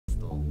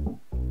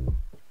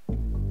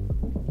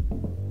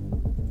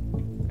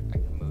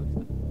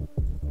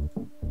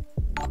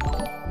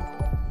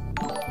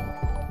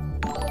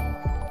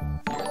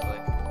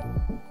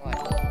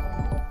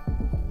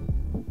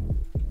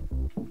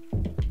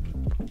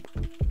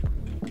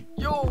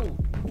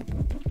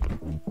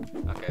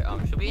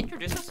we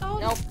introduce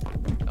ourselves?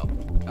 Nope.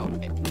 Oh,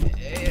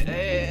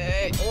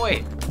 hey,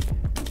 oi!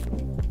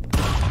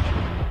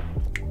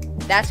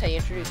 That's how you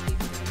introduce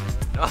people.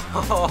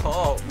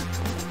 Oh,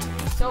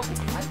 So, I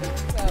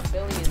think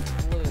Billy is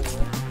blue.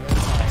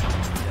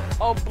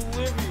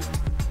 Oblivion.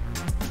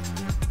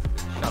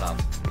 shut up.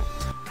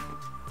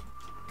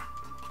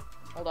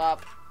 Hold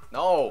up.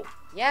 No,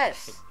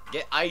 Yes.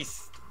 get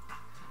iced.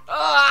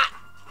 Ah!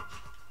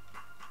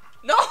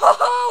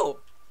 No!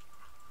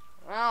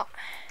 Well,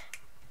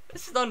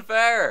 This is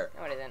unfair.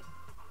 no, it isn't.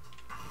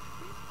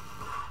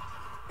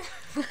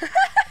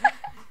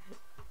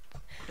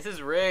 This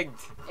is rigged.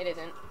 It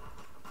isn't.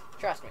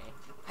 Trust me.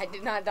 I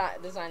did not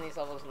design these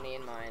levels with me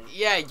in mind.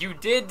 Yeah, you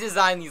did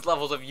design these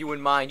levels of you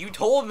in mind. You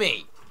told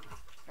me.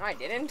 No, I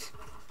didn't.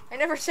 I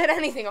never said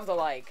anything of the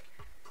like.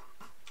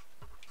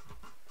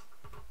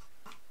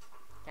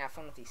 Have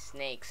fun with these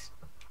snakes.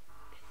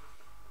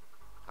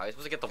 How are you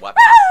supposed to get the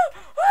weapons?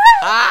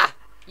 Ah!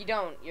 You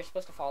don't. You're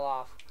supposed to fall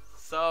off.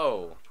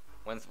 So,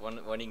 when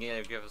are you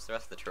gonna give us the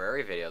rest of the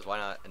Terraria videos? Why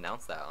not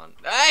announce that on?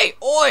 Hey,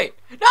 oi!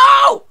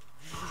 No!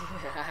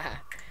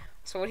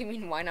 So what do you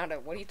mean? Why not?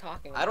 What are you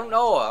talking about? I don't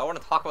know. I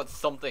want to talk about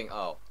something.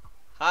 Oh,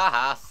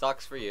 haha,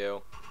 sucks for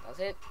you. Does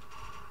it?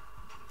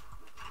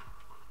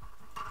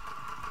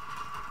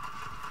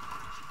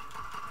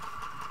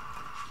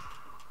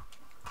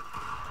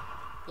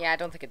 Yeah, I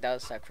don't think it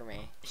does suck for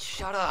me.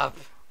 Shut up.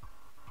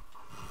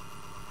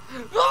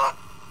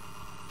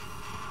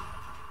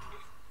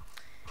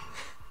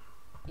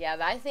 Yeah,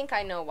 I think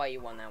I know why you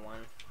won that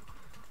one.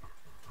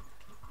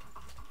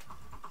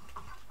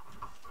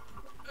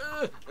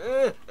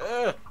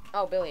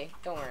 Oh, Billy,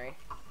 don't worry.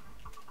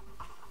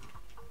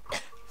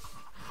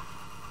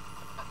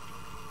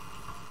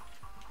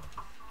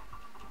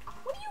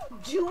 What are you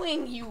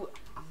doing, you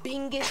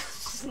bingus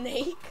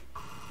snake?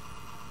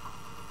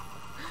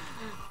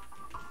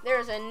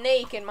 There's a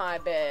snake in my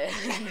bed.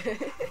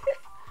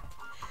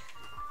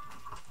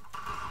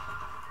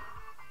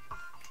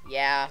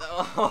 Yeah.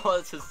 Oh,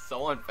 this is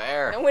so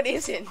unfair. No, it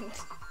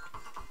isn't.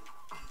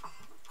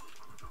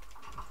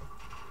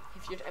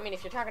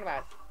 If you're talking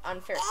about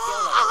unfair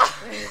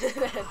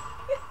skill levels,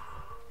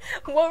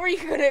 what were you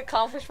gonna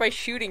accomplish by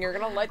shooting? You're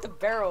gonna light the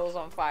barrels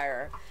on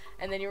fire,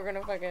 and then you were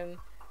gonna fucking.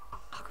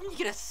 How come you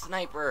get a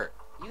sniper?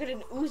 You get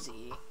an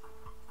Uzi.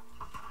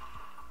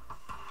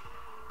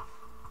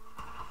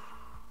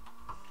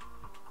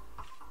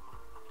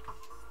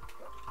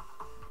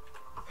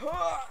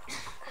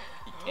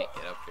 You can't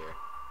get up here.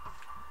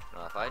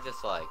 No, if I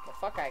just like. The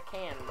fuck I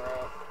can,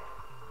 bro.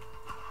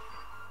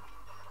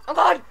 Oh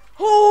god!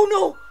 Oh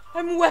no!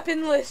 I'm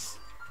weaponless!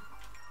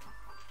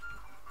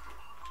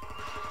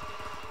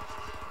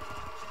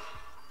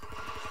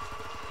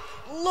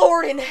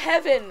 Lord in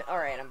heaven!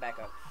 Alright, I'm back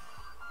up.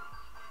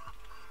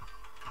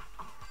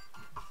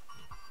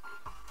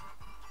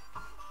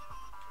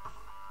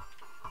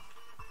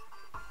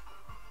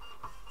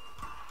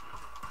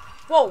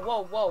 Whoa,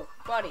 whoa, whoa.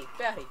 Buddy,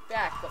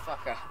 back the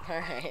fuck up.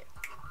 Alright.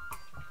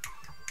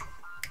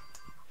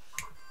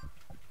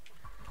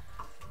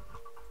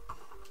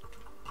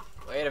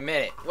 Wait a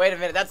minute,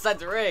 that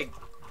side's rigged.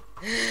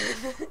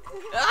 These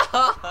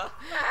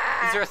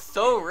are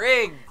so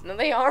rigged. No,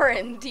 they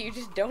aren't. You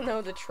just don't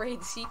know the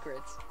trade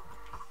secrets.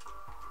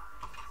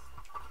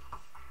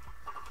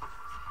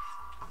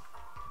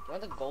 You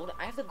want the golden?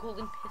 I have the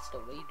golden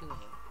pistol. What are you doing?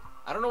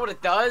 I don't know what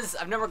it does.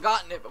 I've never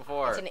gotten it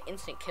before. It's an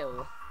instant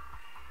kill.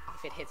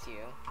 If it hits you.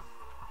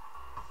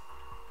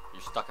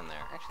 You're stuck in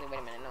there. Actually, wait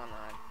a minute. No, I'm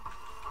not.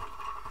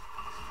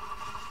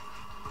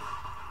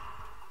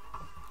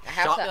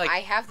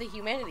 I have the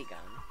humanity gun.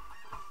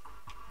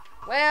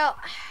 Well,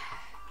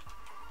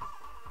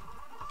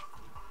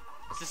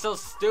 this is so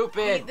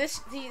stupid. This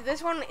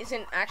one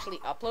isn't actually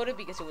uploaded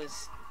because it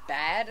was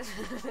bad.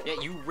 Yeah,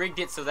 you rigged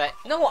it so that.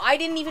 No, I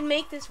didn't even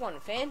make this one.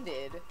 Fan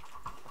did.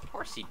 Of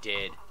course he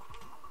did.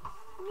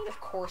 What do you mean, of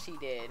course he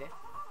did?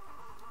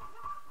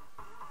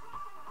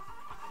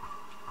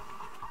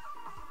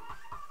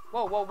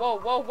 Whoa, whoa, whoa,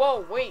 whoa,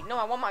 whoa! Wait, no,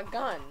 I want my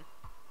gun.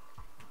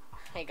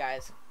 Hey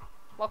guys,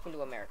 welcome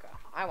to America.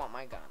 I want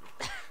my gun.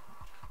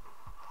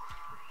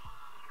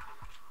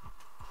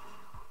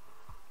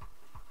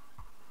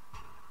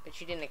 But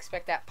you didn't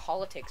expect that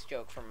politics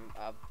joke from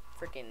a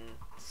freaking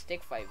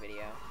stick fight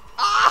video.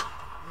 Ah!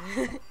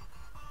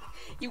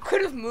 You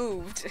could have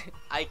moved.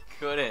 I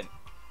couldn't.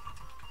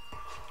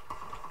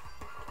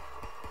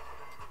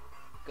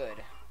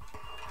 Good.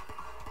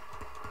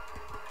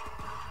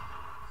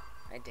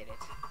 I did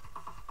it.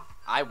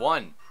 I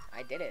won.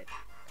 I did it.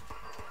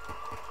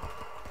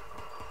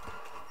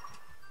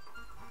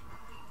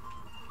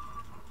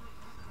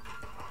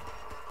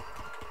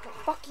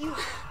 Fuck you.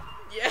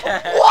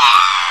 Yeah.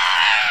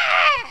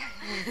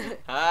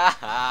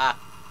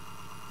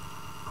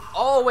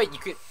 Oh wait, you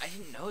could. I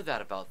didn't know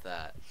that about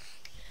that.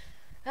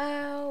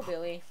 Oh,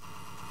 Billy.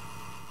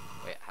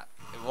 Wait,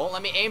 it won't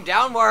let me aim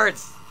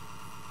downwards.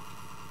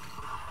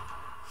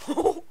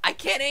 I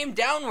can't aim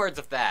downwards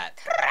with that.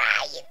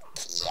 Try and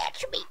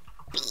catch me,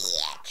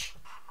 bitch.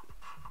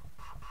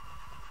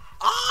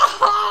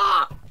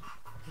 Ah!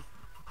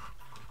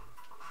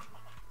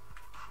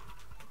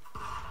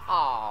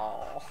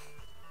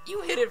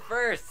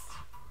 first.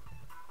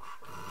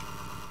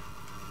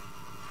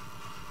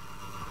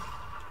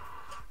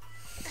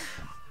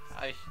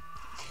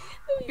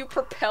 You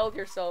propelled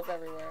yourself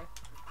everywhere.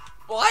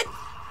 What?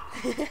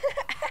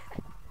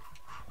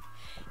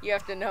 You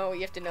have to know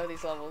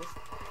these levels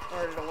in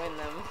order to win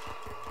them.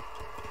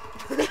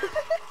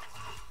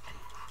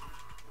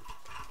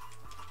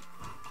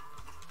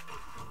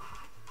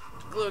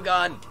 Glue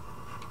gun.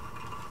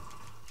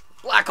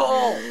 Black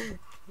hole.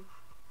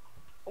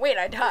 Wait,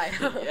 I died.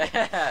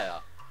 Yeah.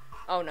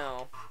 Oh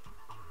no.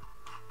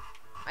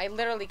 I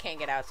literally can't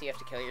get out, so you have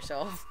to kill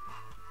yourself.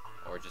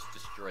 Or just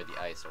destroy the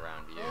ice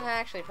around you. Yeah,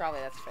 actually, probably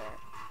that's fair.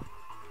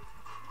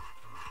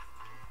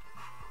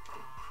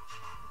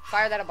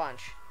 Fire that a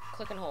bunch.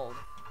 Click and hold.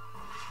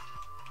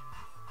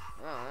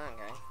 Oh,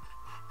 okay.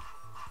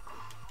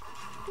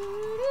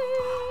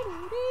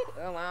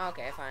 Oh, wow,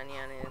 okay, fine,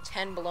 yeah,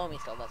 10 below me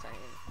still, that's not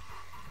even...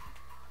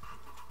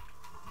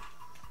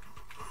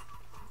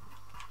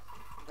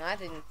 I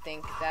didn't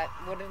think that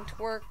wouldn't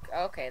work.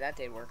 Okay, that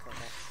did work,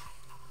 okay.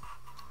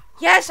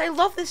 Yes, I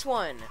love this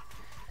one!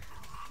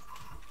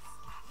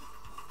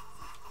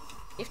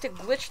 You have to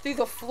glitch through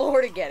the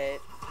floor to get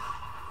it.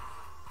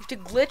 You have to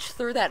glitch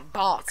through that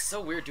box. It's so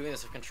weird doing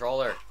this with a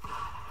controller.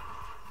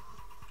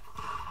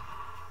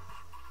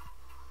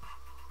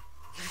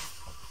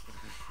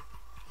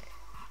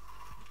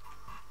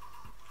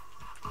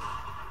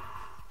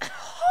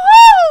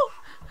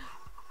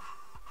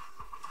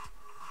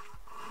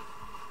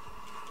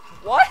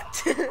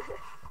 What?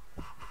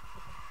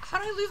 How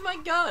did I lose my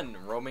gun?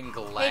 Roman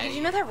glad. Hey, did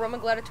you know that Roman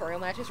gladiatorial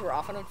matches were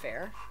often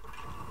unfair?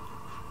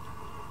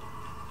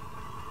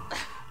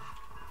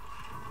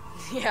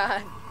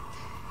 Yeah,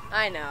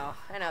 I know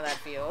that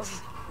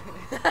feels.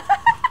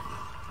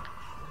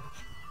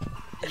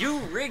 You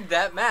rigged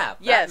that map.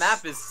 Yes. That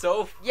map is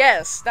so...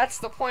 Yes, that's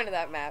the point of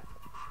that map.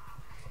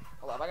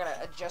 Hold up, I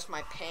gotta adjust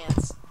my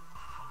pants.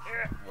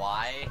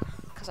 Why?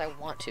 Because I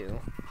want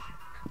to.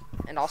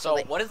 And also,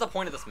 So, what is the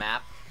point of this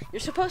map? you're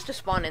supposed to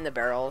spawn in the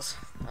barrels.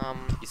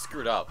 You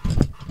screwed up.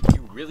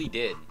 You really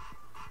did.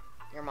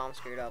 Your mom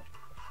screwed up.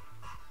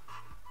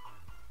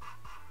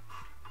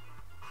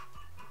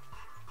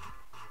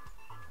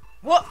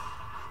 What?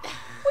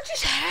 What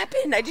just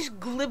happened? I just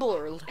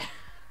glibbled.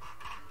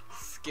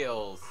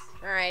 Skills.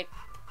 Alright.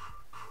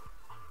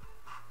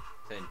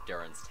 It's an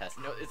endurance test.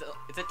 No,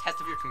 it's a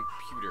test of your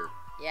computer.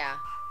 Yeah.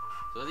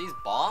 So are these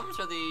bombs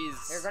or these...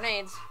 They're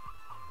grenades.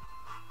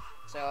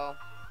 So,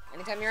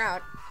 anytime you're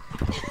out.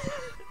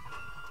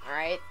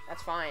 Alright,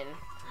 that's fine.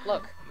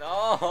 Look.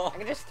 No. I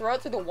can just throw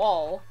it through the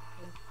wall.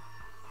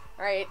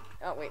 Alright.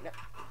 Oh, wait, no.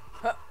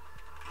 Huh.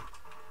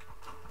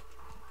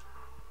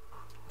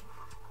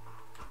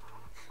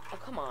 Oh,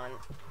 come on.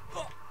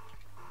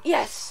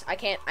 Yes! I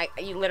can't. I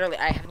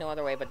have no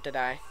other way but to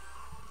die.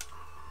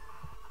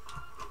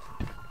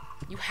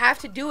 You have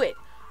to do it.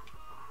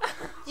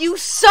 You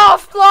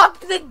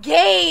soft-locked the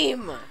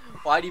game!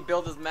 Why do you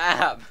build this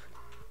map?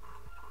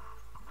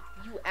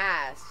 You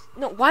ass.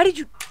 No, why did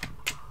you...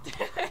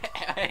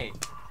 Hey.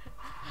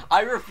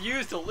 I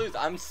refuse to lose.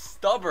 I'm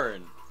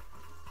stubborn.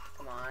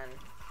 Come on.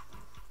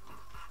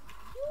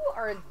 You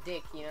are a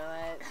dick, you know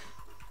that?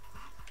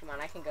 Come on,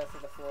 I can go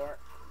through the floor.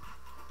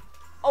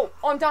 Oh,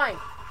 I'm dying.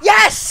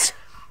 Yes!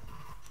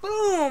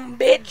 Boom,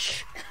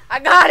 bitch. I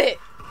got it.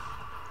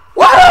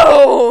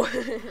 Whoa!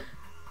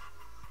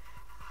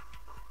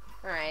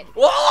 Alright.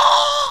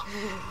 Whoa!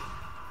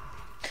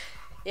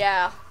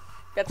 Yeah,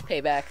 that's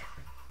payback.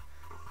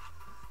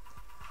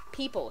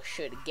 People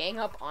should gang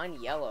up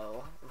on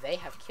yellow. They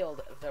have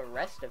killed the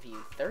rest of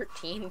you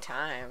 13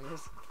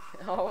 times.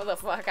 Oh, the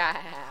fuck I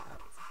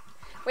have.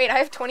 Wait, I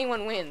have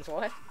 21 wins.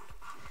 What?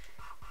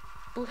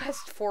 Blue has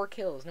 4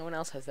 kills. No one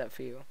else has that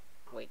for you.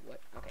 Wait, what?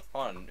 Okay.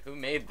 Hold on, who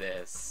made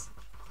this?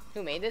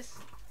 Who made this?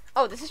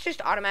 Oh, this is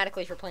just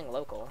automatically for playing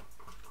local.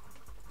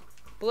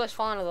 Blue has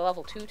fallen to the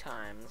level 2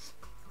 times.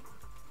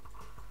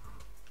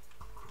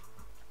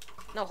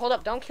 No, hold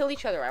up. Don't kill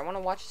each other. I want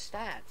to watch the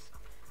stats.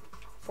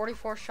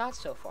 44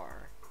 shots so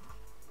far.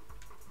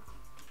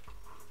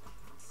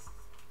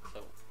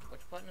 So,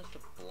 which button is to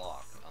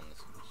block on this?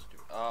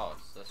 Oh,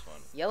 it's this one.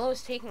 Yellow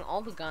is taking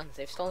all the guns.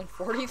 They've stolen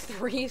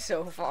 43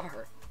 so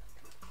far.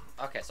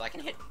 Okay, so I can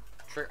hit...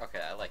 Okay,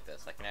 I like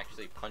this. I can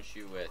actually punch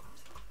you with...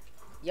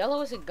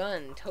 Yellow is a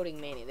gun-toting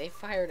mania. They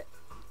fired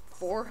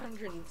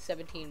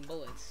 417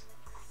 bullets.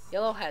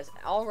 Yellow has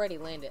already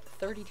landed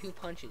 32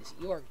 punches.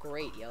 You are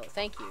great, Yellow.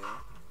 Thank you.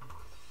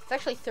 It's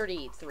actually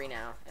 33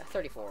 now.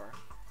 34.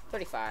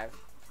 35.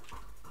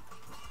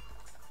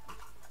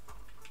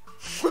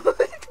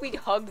 We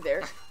hugged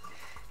there.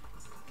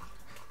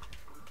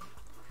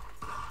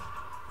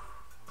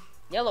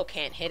 Yellow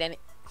can't hit any...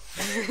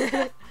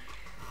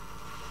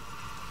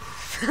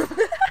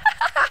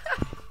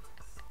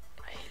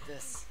 I hate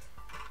this.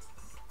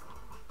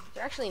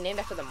 They're actually named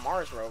after the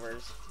Mars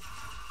rovers.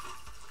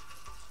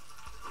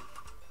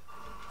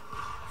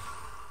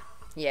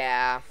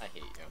 Yeah. I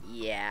hate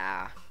you.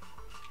 Yeah.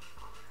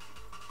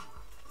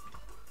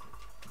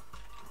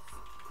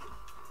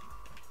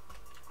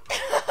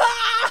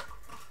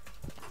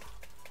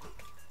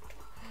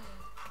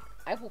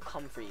 I will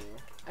come for you.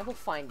 I will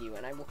find you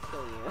and I will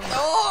kill you.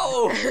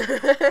 No!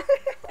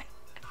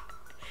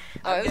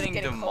 I'm this is getting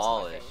close to my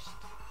demolished. face.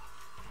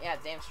 Yeah,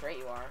 damn straight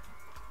you are.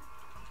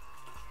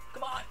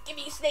 Come on, give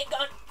me a snake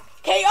gun.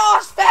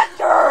 Chaos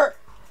Factor!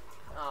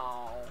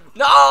 Oh.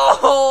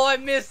 No! I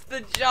missed the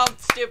jump,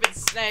 stupid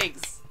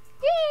snakes.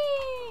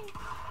 Yay!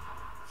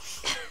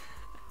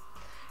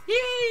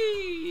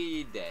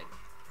 Yay! Dead.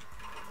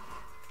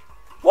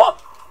 Whoa!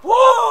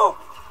 Whoa!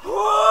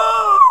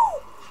 Whoa!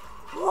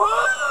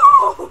 Whoa!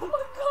 Oh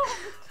my god!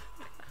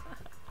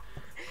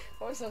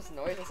 What was those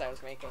noises I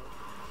was making?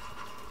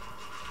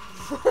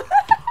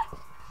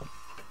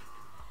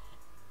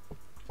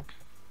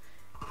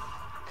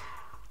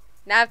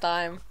 Nap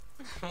time.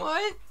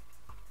 What?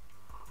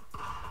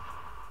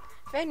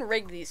 If I hadn't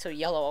rigged these so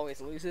yellow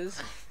always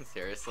loses.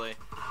 Seriously?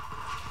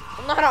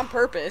 Well, not on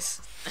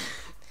purpose.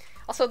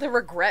 Also, the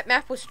regret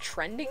map was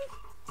trending?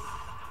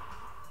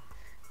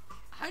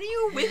 How do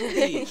you win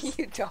these?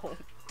 You don't.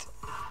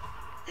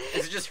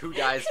 It's just who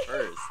dies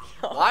first.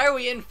 Why are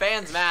we in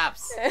fans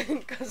maps?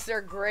 Because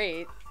they're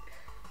great.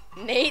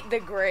 Nate the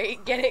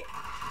Great, get it?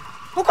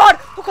 Oh god!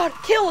 Oh god!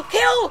 Kill!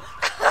 Kill!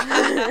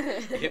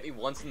 You hit me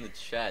once in the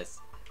chest.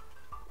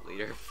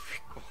 Leader.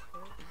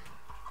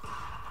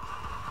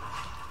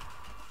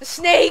 The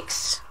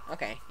snakes!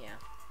 Okay, yeah.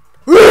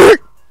 What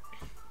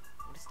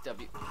is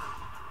W?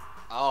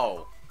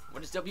 Oh.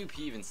 What does WP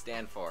even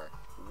stand for?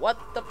 What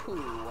the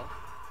poo?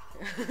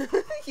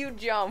 You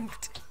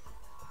jumped.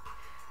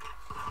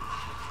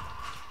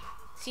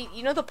 See,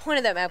 you know the point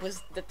of that map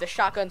was that the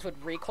shotguns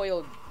would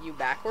recoil you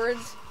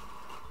backwards?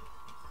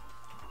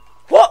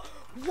 What?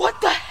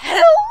 What the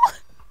hell?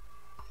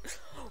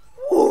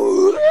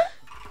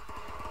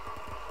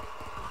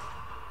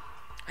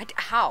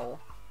 How?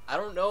 I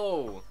don't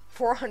know.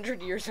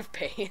 400 years of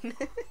pain.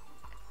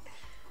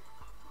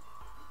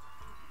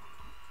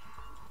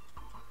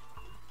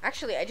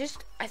 Actually, I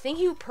think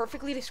you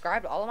perfectly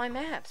described all of my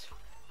maps.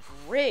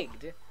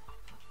 Rigged.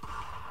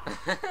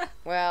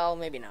 Well,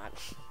 maybe not.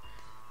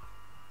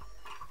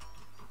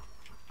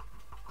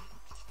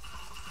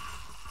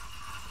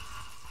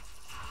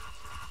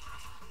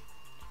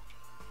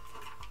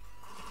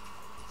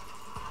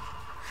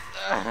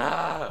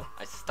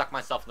 I stuck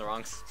myself in the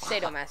wrong spot.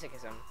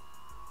 Sadomasochism.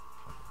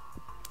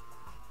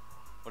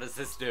 What does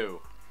this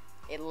do?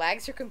 It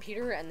lags your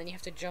computer and then you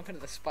have to jump into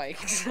the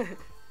spikes.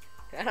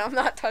 And I'm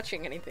not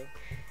touching anything.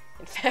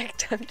 In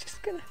fact, I'm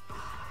just gonna...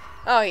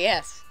 Oh,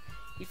 yes.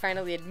 He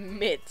finally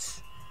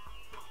admits.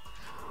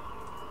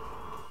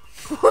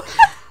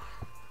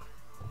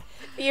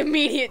 The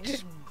immediate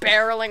just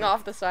barreling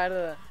off the side of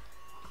the...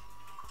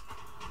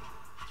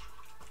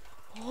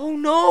 Oh,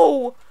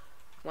 no!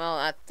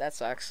 Well, that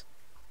sucks.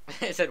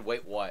 I said,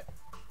 wait, what?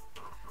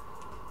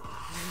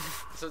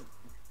 So,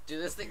 do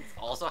this thing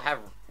also have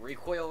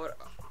recoil?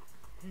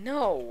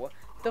 No.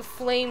 The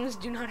flames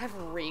do not have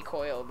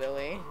recoil,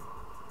 Billy.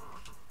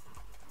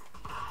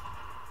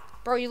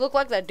 Bro, you look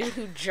like that dude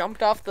who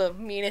jumped off the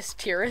meanest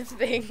Tyrant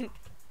thing.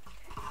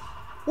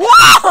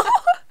 Whoa!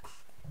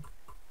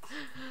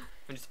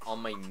 I'm just on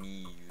my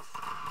knees.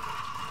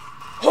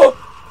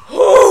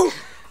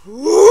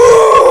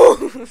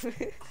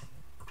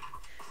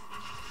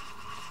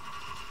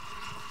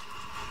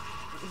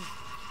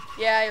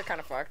 Yeah, you're kind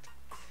of fucked.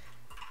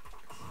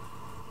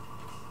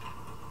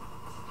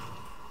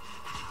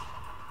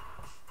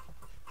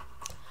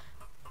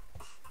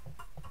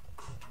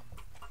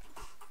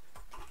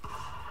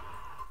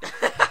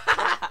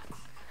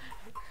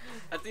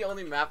 That's the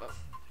only map.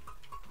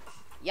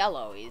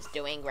 Yellow is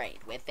doing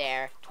great with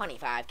their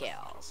 25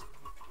 kills.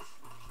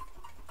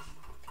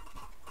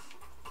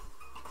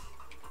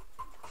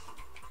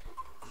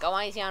 Go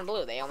easy on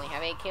blue, they only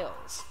have 8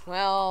 kills.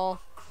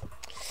 Well,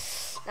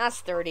 that's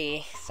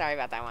 30. Sorry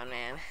about that one,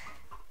 man.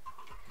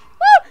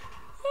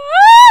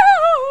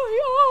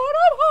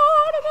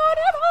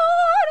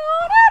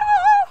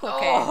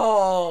 Okay.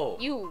 Oh!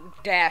 You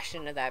dashed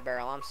into that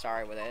barrel, I'm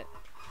sorry with it.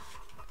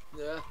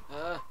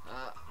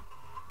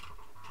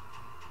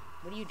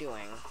 What are you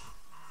doing?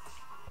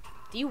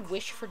 Do you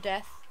wish for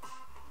death?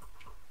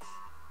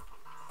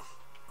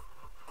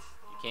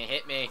 You can't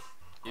hit me.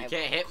 You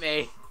can't hit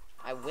me.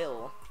 I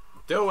will.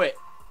 Do it.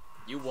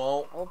 You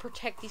won't. I will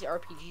protect these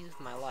RPGs with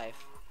my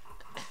life.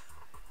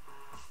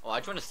 Well, I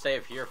just want to stay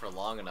up here for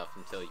long enough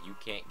until you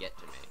can't get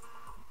to me.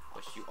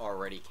 Which you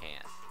already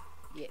can.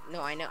 Yeah,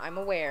 no, I know. I'm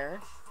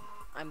aware.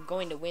 I'm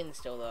going to win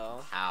still,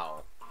 though.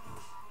 How?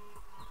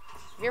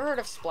 Have you ever heard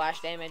of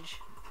splash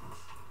damage?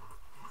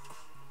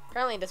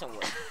 Apparently it doesn't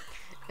work.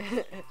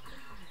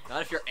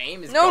 Not if your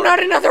aim is No,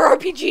 not another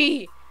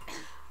RPG!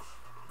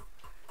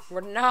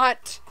 We're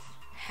not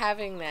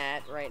having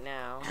that right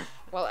now.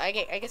 Well, I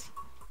guess...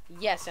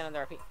 Yes,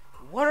 another RPG.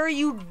 What are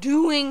you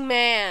doing,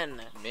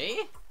 man?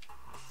 Me?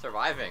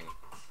 Surviving.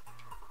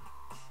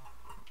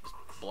 Just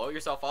blow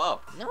yourself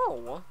up.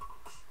 No.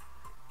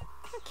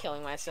 I'm not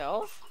killing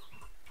myself.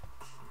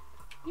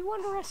 You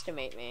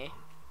underestimate me.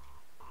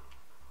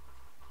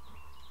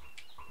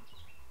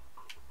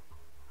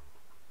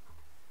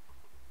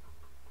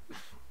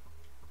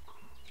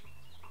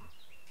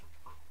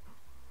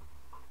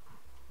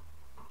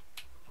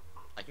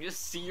 You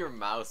just see your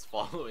mouse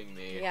following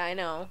me. Yeah, I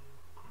know.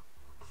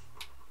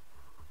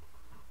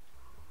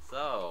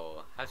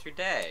 So, how's your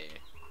day?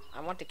 I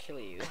want to kill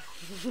you.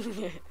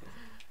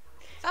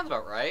 Sounds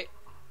about right.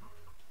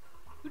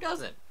 Who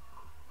doesn't?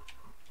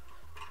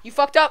 You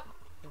fucked up.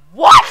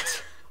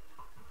 What?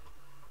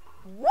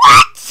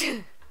 What?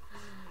 Shoot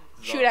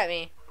at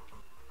me.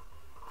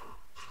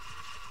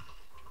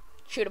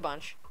 Shoot a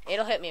bunch.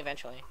 It'll hit me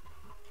eventually.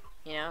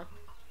 You know?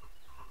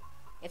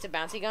 It's a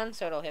bouncy gun,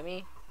 so it'll hit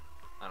me.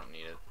 I don't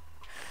need it.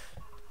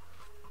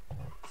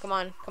 Come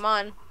on, come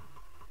on.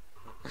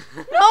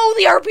 No,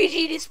 the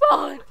RPG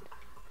despawned!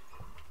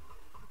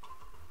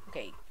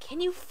 Okay, can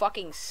you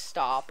fucking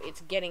stop?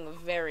 It's getting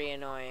very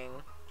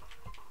annoying.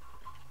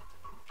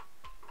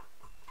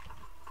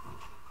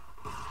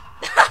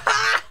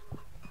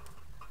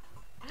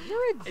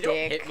 You're a dick. Don't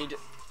hit me.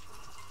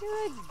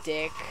 You're a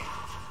dick.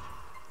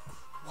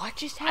 What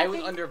just happened? I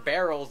was under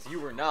barrels, you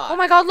were not. Oh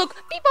my god, look!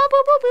 Beep boop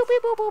boop boop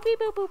beep boop boop beep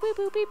boop boop beep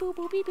boop beep boop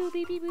boop beep boop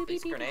beep boop beep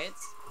These beep.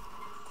 grenades?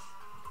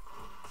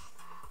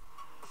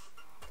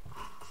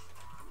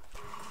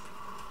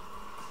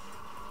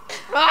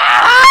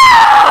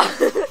 Ah!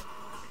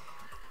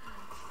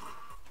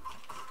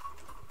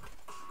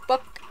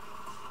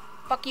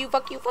 Fuck you,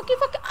 fuck you, fuck you,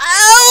 fuck you.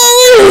 Ow!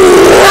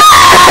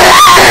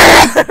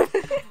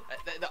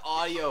 The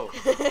audio.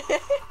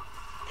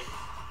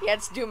 Yeah,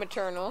 it's Doom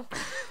Eternal.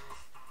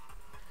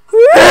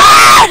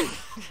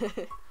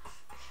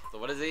 So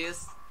what is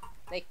these?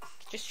 Like,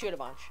 just shoot a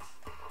bunch.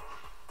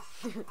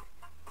 I'm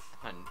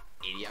an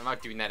idiot. I'm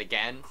not doing that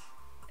again.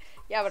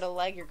 Yeah, but it'll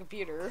lag your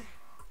computer.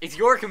 It's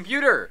your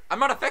computer. I'm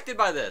not affected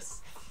by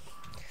this.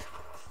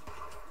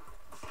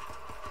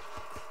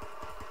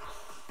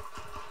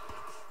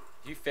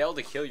 If you fail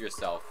to kill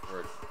yourself,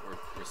 we're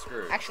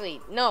screwed.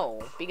 Actually,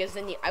 no, because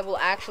then I will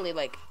actually,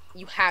 like,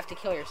 you have to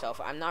kill yourself.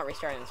 I'm not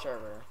restarting the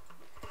server.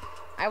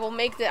 I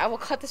will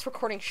cut this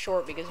recording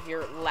short because of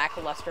your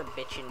lackluster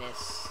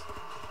bitchiness.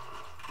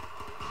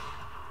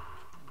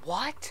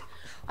 What?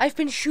 I've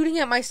been shooting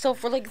at myself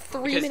for like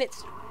 3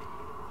 minutes.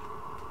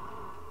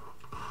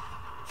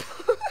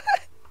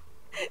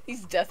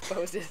 These death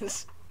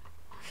poses.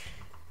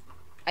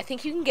 I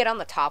think you can get on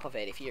the top of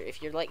it if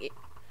you're like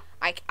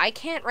I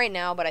can't right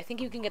now, but I think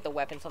you can get the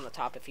weapons on the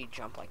top if you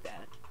jump like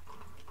that.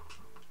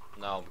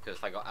 No, because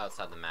if I go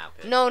outside the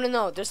map.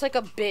 No. There's like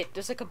a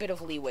bit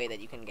of leeway that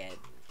you can get.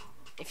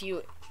 If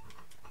you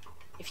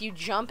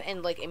jump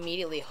and like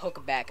immediately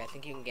hook back, I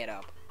think you can get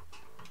up.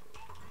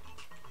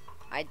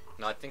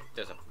 No, I think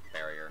there's a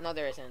barrier. No,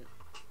 there isn't.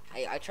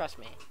 I trust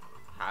me.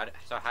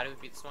 So how do we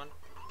beat this one?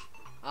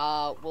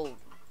 Well,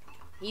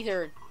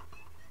 either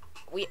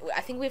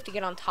I think we have to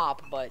get on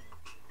top, but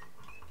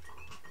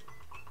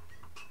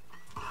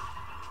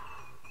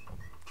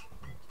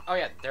oh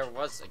yeah, there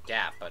was a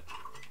gap, but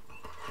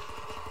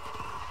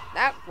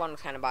that one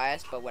was kind of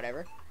biased, but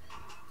whatever.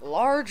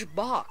 Large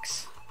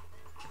box.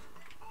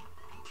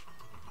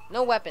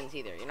 No weapons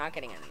either. You're not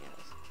getting any of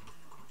those.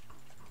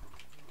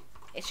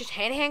 It's just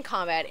hand-to-hand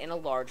combat in a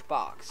large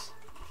box.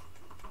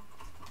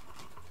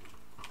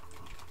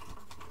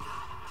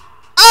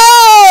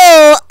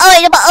 Oh!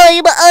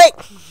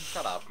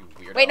 shut up, you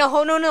weirdo. Wait,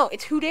 no.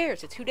 It's who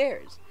dares. It's who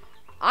dares.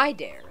 I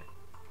dare.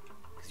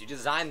 Because you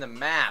designed the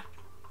map.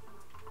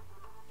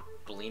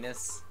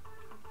 Blenis.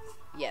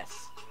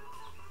 Yes.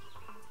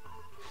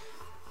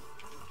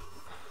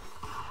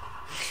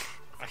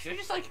 I should have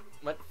just, like,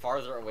 went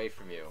farther away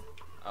from you.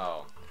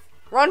 Oh.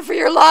 Run for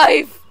your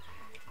life!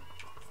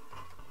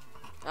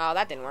 Oh,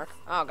 that didn't work.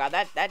 Oh, God,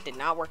 that did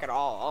not work at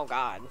all. Oh,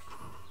 God.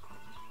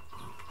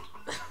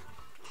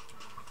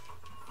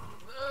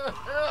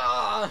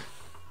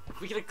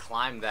 If we could have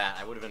climbed that,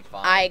 I would have been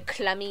fine. I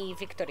claim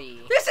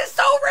victory. This is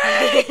so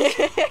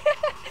rigged!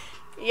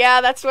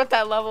 Yeah, that's what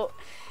that level...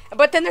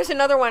 But then there's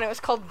another one. It was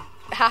called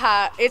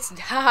haha. It's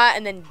haha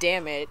and then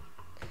damn it.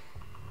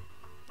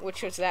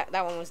 Which was that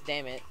one was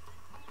damn it.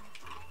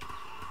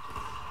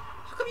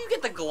 How come you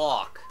get the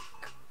Glock?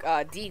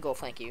 Deagle,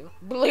 thank you.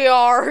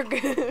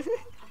 Bliarg.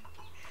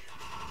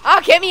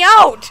 Ah, get me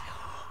out!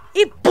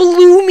 It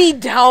blew me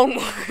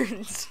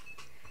downwards.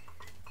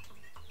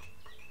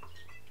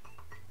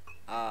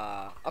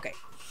 Okay.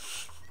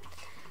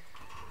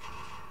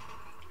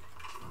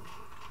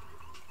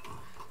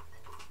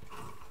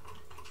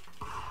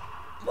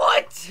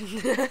 What?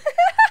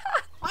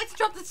 Why'd you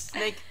drop the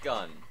snake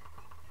gun?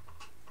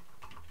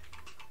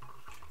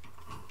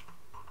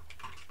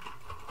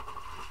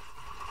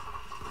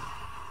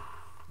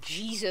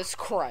 Jesus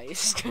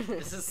Christ.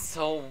 This is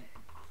so...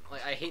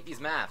 Like, I hate these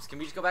maps. Can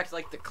we just go back to,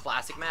 like, the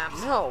classic maps?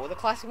 No, the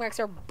classic maps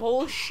are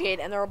bullshit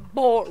and they're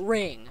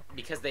boring.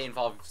 Because they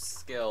involve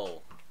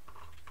skill.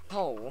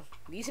 No,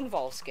 these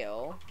involve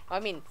skill. I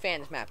mean,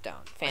 fans map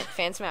don't.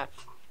 Fans map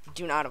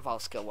do not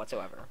involve skill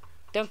whatsoever.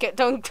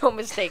 Don't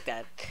mistake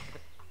that.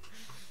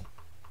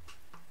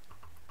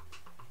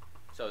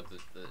 So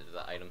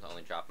the items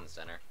only drop in the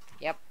center.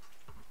 Yep.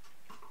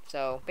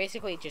 So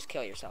basically, just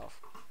kill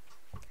yourself.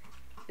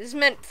 This is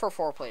meant for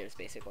 4 players,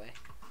 basically.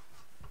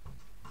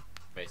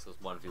 Basically,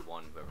 it's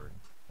 1v1, whoever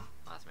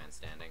last man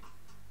standing.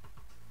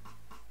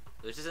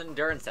 This is an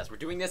endurance test. We're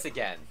doing this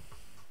again.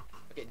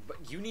 Okay, but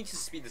you need to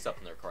speed this up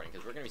in the recording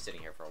because we're gonna be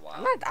sitting here for a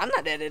while. I'm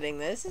not editing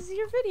this. This is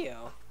your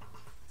video.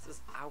 This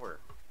is our.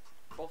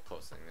 Both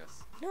posting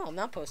this. No, I'm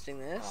not posting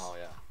this. Oh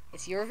yeah.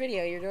 It's your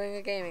video. You're doing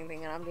a gaming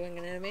thing, and I'm doing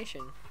an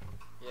animation.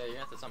 Yeah, you're gonna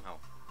have to somehow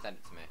send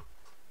it to me.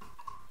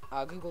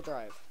 Google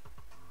Drive.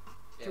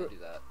 Yeah, do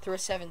that. Through a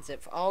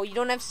 7-zip. Oh, you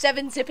don't have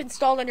 7-zip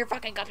installed on your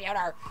fucking computer.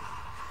 I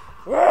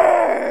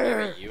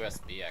have a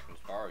USB. I can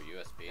just borrow a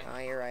USB. Oh,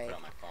 you're right. Put it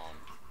on my phone.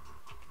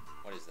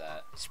 What is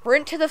that?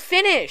 Sprint to the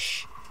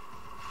finish.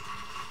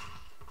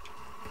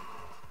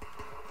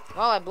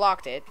 Well, I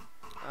blocked it.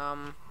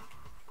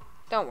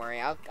 Don't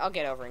worry. I'll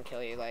get over and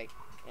kill you. Like,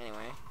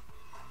 anyway.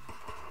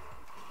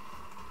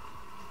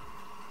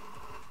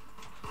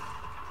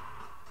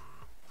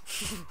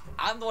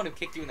 I'm the one who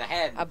kicked you in the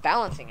head. A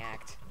balancing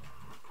act.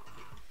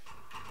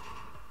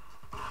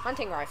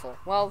 Hunting rifle.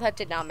 Well, that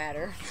did not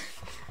matter.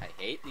 I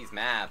hate these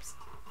maps.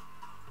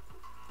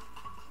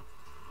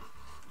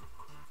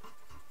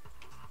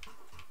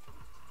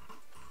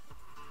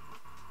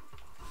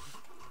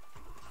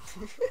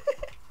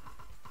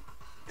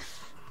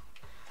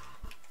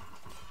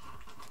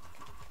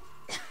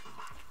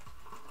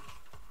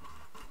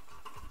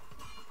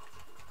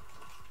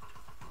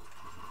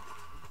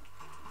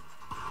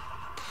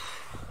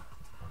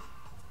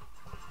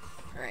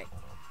 Alright.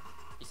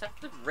 You set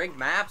the rigged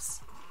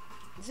maps?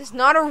 This is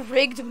not a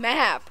rigged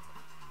map.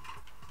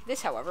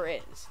 This, however,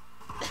 is.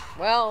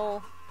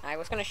 Well, I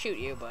was gonna shoot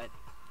you, but...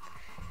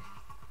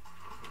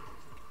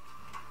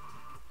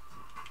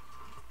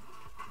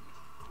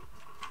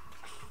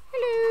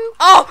 Hello.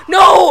 Oh,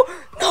 no!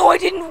 No, I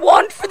didn't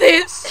want for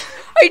this!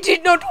 I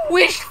did not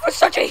wish for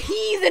such a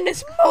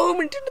heathenous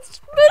moment in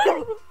its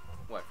middle!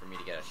 What, for me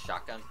to get a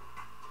shotgun?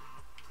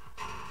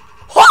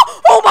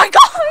 Oh my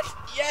god!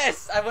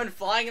 Yes! I went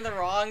flying in the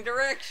wrong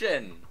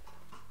direction!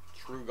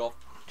 True golf.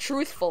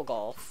 Truthful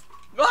golf.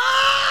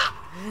 Ah!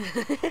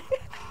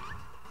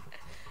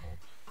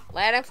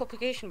 Light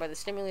amplification by the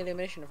stimulated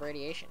emission of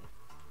radiation.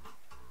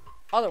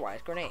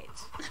 Otherwise,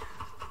 grenades.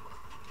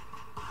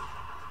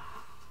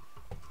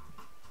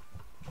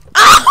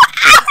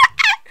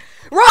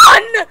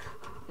 Run!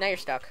 Now you're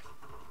stuck.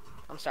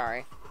 I'm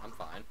sorry. I'm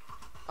fine.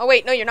 Oh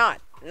wait, no you're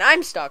not. And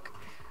I'm stuck.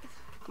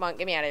 Come on,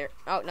 get me out of here.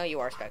 Oh, no, you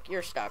are stuck.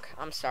 You're stuck.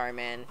 I'm sorry,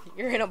 man.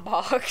 You're in a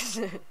box.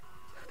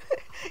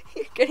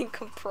 You're getting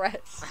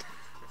compressed.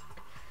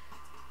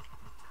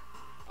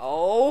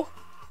 Oh.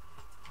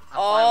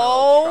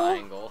 Oh.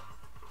 Triangle.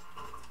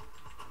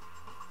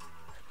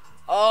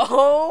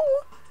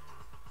 Oh.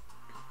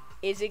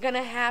 Is it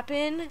gonna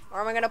happen? Or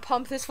am I gonna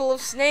pump this full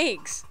of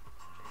snakes?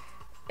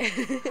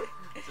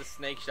 It's a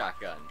snake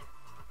shotgun.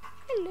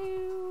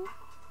 Hello.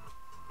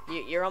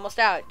 You're almost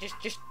out.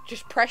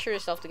 Just pressure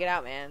yourself to get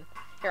out, man.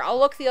 Here, I'll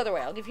look the other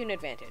way. I'll give you an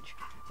advantage.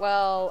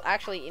 Well,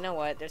 actually, you know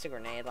what? There's a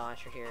grenade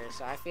launcher here,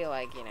 so I feel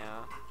like, you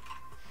know...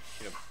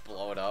 Gonna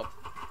blow it up.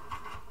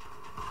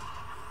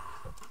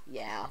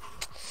 Yeah.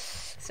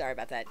 Sorry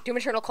about that. Doom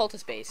Eternal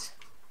Cultist Base.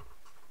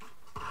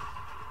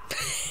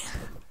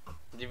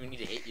 Didn't even need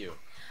to hit you.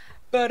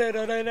 What?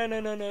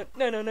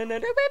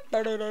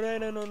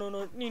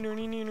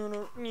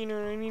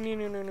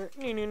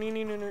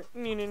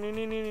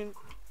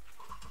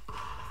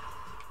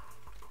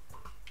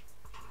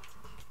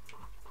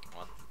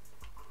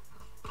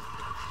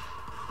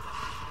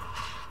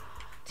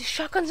 This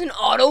shotgun's an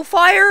auto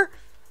fire?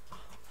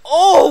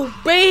 Oh,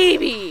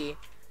 baby!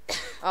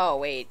 Oh,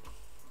 wait.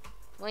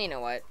 Well, you know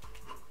what?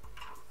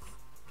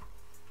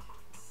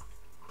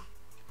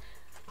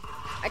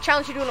 I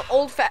challenge you to an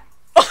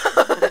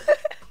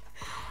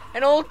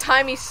an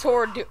old-timey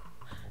sword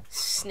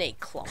snake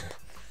clump.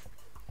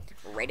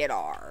 Rated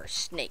R.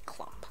 Snake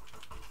clump.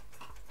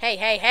 Hey,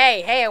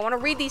 I want to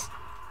read these.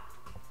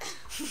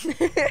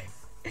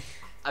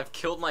 I've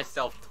killed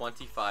myself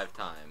 25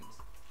 times.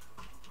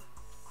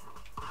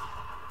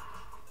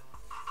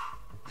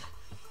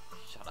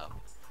 Shut up.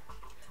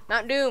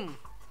 Mount Doom.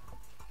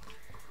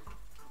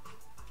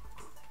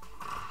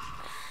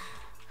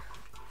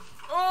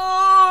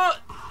 Oh!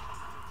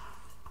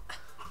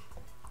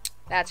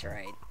 That's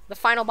right. The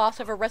final boss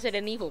of a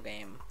Resident Evil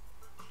game.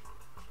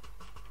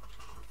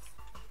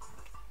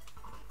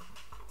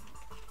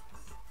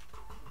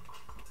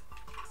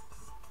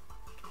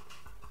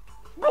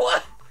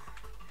 What?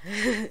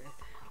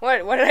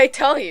 What did I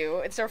tell you?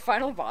 It's our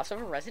final boss of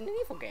a Resident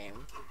Evil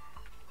game.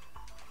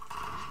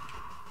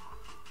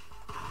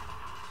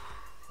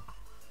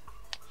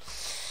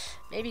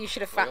 Maybe you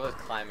should have found. was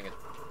climbing it.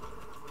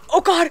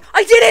 Oh god,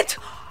 I did it!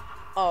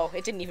 Oh,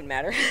 it didn't even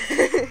matter.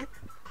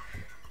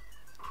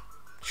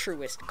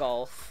 Truest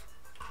golf.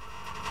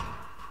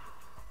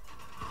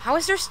 How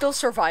is there still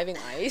surviving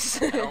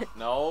ice? I don't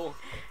know.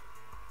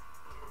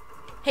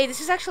 Hey,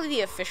 this is actually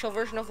the official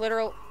version of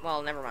literal.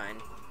 Well, never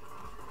mind.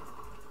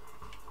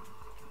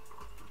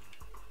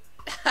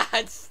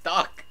 It's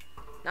stuck.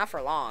 Not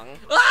for long.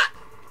 Ah!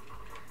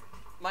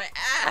 My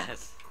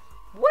ass.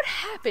 What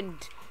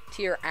happened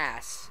to your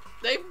ass?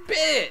 They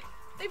bit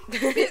it.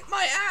 They bit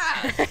my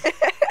ass.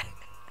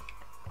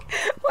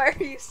 What Why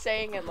are you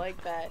saying it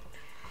like that?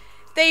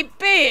 They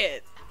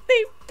bit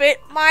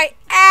my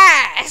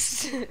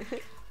ass.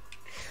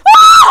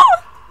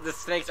 The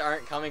snakes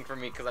aren't coming for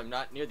me because I'm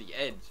not near the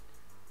edge.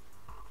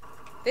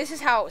 This is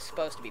how it was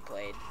supposed to be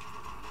played.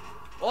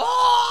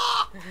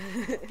 Oh!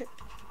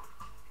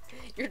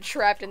 You're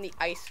trapped in the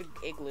ice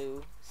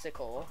igloo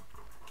sickle.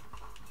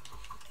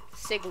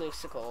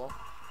 Sigloo-sickle.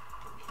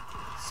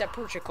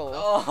 Sepulchral.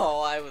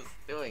 Oh, I was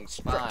doing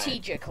fine.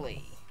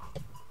 Strategically.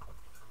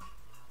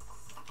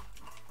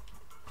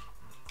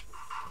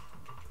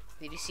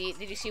 Did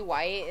you see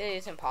why it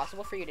is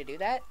impossible for you to do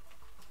that?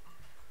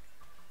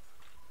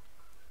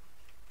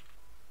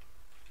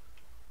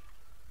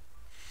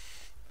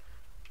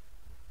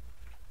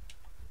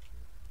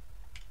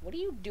 What are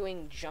you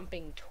doing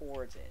jumping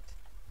towards it?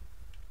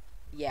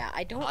 Yeah,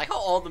 I don't... I like how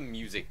all the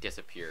music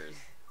disappears.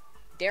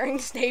 Daring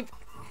Snape,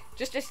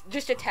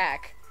 just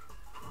attack.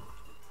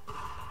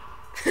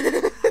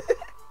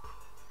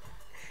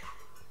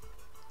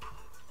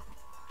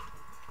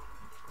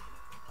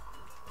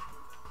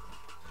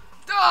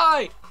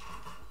 Die!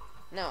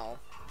 No.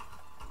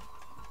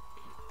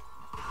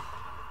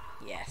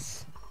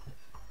 Yes.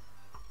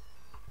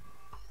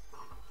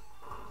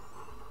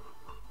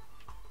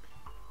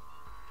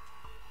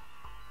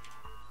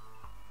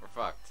 We're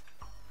fucked.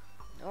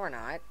 No, we're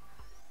not.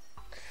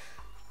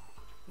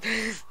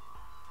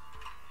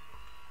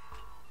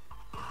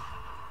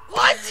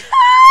 What?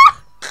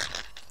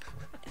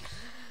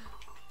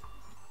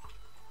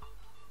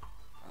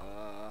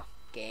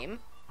 Game?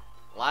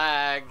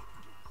 Lag.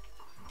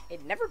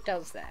 It never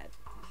does that.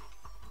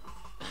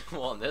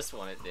 Well, in this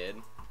one it did.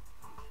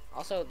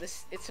 Also,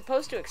 it's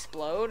supposed to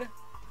explode,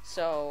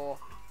 so...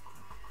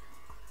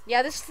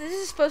 Yeah, this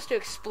is supposed to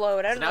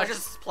explode. I don't So know. now it's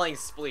just playing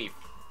Spleef.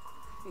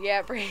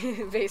 Yeah,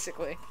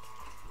 basically.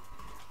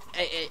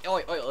 Hey,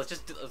 wait, let's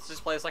just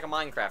play this like a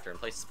Minecrafter and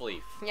play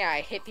Spleef. Yeah,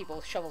 I hit people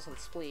with shovels and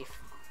spleef.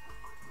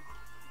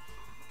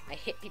 I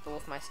hit people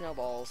with my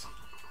snowballs.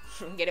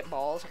 Get it,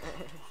 balls?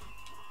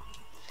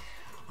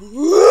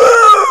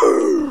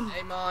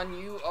 AMon,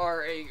 you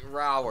are a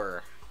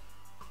rower.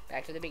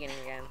 Back to the beginning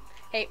again.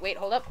 Hey, wait,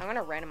 hold up. I'm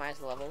gonna randomize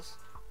the levels.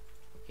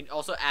 You can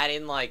also add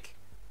in, like...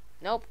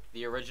 Nope.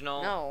 The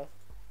original? No.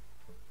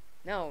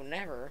 No,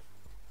 never.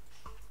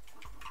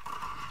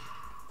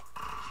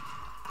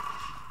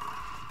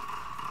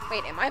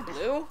 Wait, am I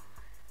blue?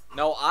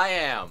 No, I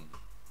am.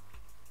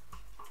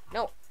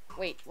 No.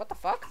 Wait, what the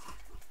fuck?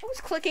 I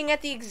was clicking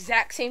at the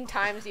exact same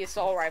time as the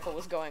assault rifle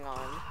was going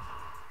on.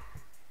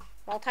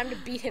 Well, time to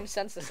beat him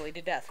senselessly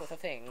to death with a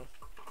thing.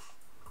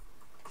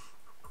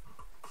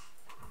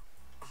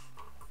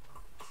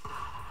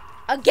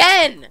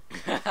 Again!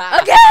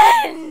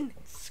 Again!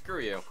 Screw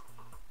you.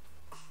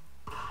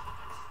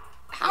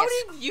 How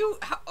did you...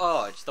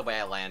 oh, it's the way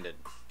I landed.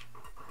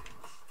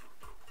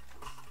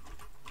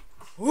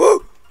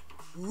 Woo!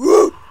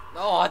 Woo!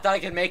 Oh, I thought I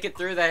could make it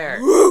through there.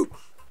 Woo!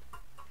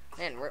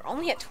 Man, we're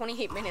only at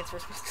 28 minutes. We're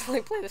supposed to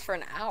like, play this for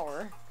an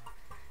hour.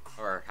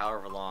 Or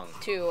however long.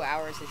 2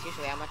 hours is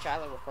usually how much I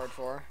record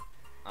for.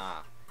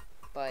 Ah.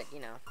 But, you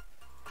know.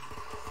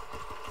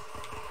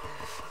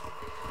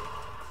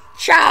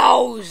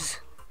 Chows!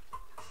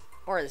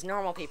 Or as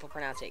normal people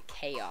pronounce it,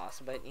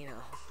 chaos, but, you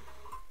know.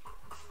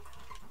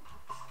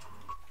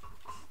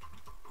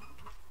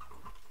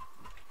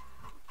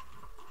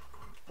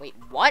 Wait,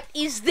 what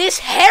is this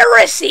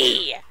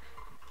heresy?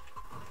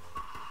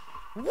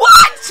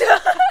 What?!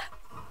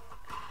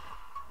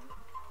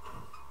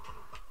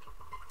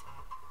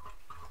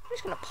 I'm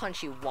just gonna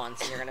punch you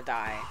once and you're gonna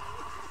die.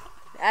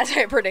 As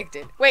I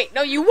predicted. Wait,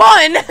 no, you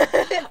won!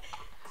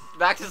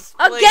 Back to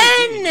Spleef.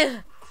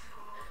 Again!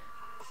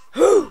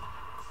 You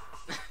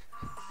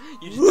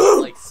just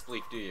don't like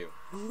Spleef, do you?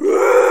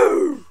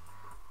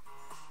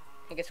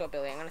 Hey, guess what,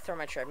 Billy? I'm gonna throw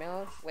my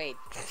treadmill. Wait.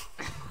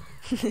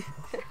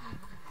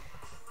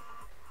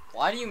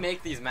 Why do you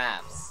make these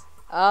maps?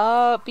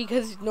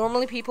 Because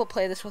normally people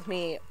play this with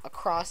me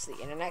across the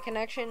internet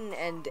connection,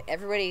 and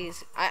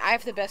everybody's... I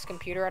have the best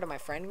computer out of my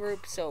friend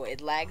group, so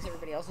it lags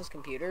everybody else's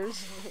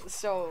computers.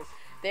 So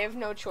they have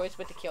no choice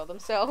but to kill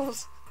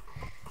themselves.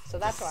 So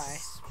that's why.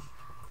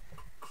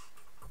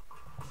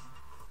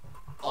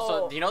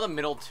 Also, do you know the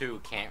middle two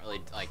can't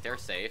really... like, they're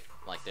safe.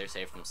 Like, they're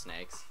safe from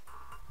snakes.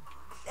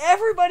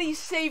 Everybody's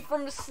safe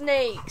from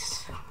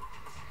snakes!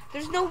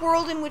 There's no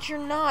world in which you're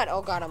not.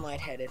 Oh god, I'm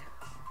lightheaded.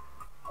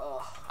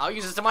 Ugh. I'll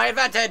use this to my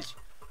advantage!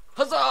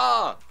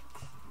 Huzzah!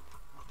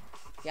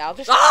 Yeah, I'll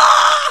just...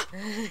 Ah!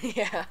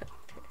 Yeah.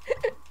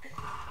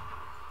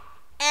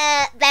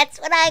 That's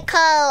what I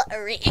call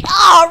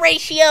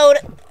ratioed!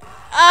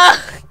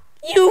 Ugh!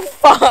 You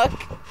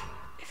fuck!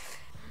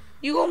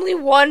 You only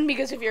won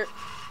because of your...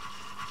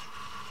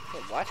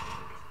 Wait, what?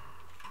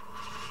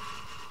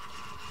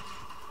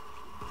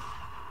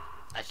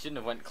 I shouldn't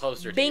have went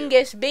closer to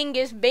Bingus,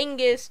 Bingus,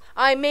 Bingus.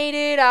 I made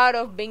it out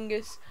of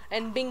Bingus.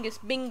 And Bingus,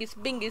 Bingus,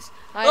 Bingus.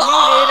 I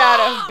made it out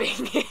of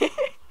Bingus.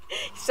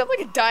 You sound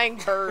like a dying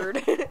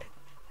bird.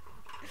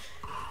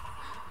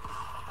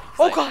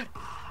 Oh god!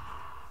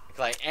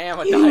 Because I am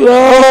a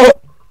diamond.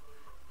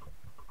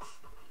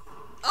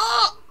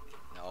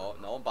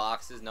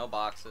 boxes, no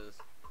boxes.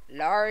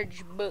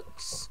 Large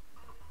books.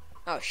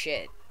 Oh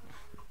shit.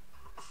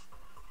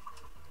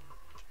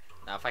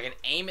 Now if I can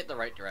aim it the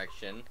right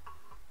direction.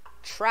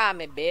 Try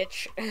me,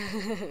 bitch.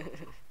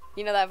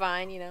 You know that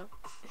vine, you know?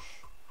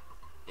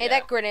 Hey, Yeah,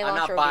 that grenade I'm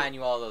launcher. not buying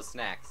you all those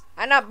snacks.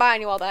 I'm not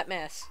buying you all that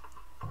mess.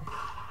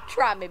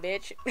 Try me,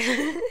 bitch.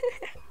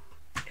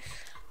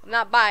 I'm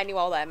not buying you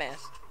all that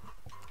mess.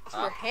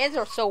 Your hands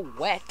are so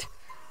wet.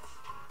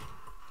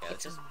 Yeah,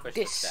 let's It's just push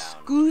this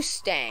down.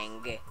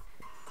 disgusting.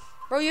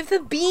 Bro, you have the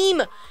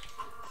beam.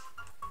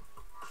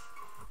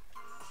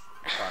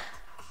 Fuck.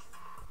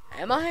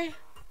 Am I?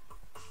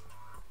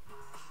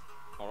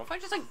 What if I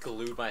just like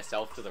glued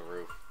myself to the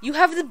roof? You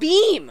have the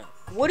beam.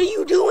 What are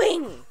you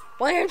doing?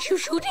 Why aren't you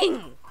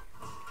shooting?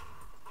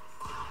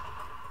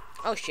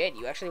 Oh shit,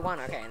 you actually won.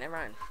 Okay, never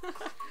mind.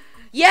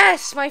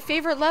 Yes, my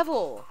favorite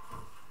level.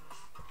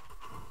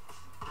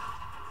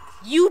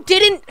 You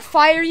didn't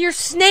fire your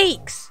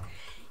snakes.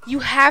 You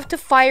have to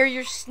fire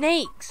your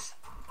snakes.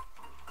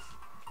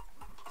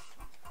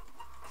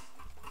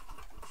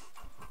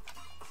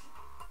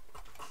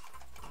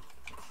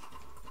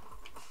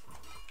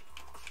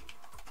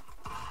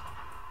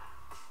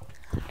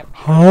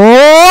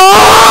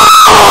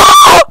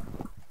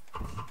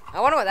 I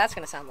wonder what that's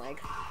gonna sound like.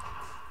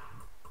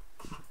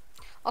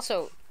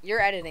 Also,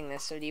 you're editing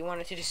this, so do you want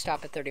it to just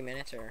stop at 30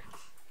 minutes or?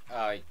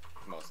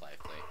 Most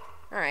likely.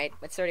 Alright,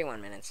 it's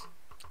 31 minutes.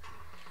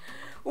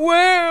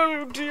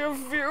 Well, dear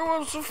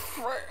viewers of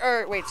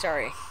wait,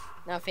 sorry.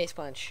 Not face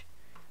punch.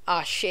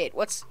 Ah, shit.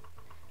 What's...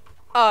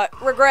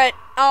 regret.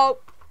 Oh.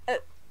 I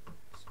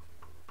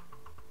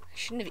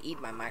shouldn't have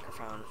eaten my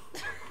microphone.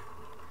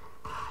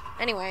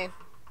 Anyway.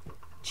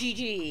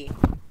 GG.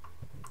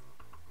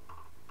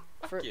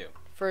 Fuck you.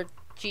 For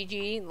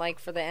GG, like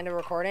for the end of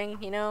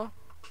recording, you know?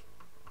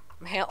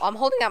 I'm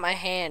holding out my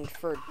hand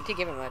to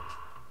give him a...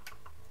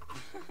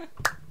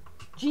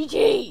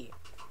 GG!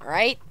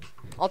 Alright?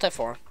 Alt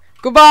F4.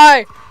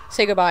 Goodbye!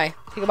 Say goodbye.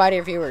 Say goodbye to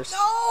your viewers.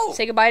 No!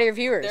 Say goodbye to your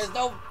viewers. There's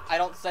no... I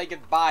don't say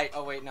goodbye.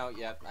 Oh, wait, no,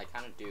 yeah, I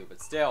kind of do, but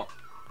still.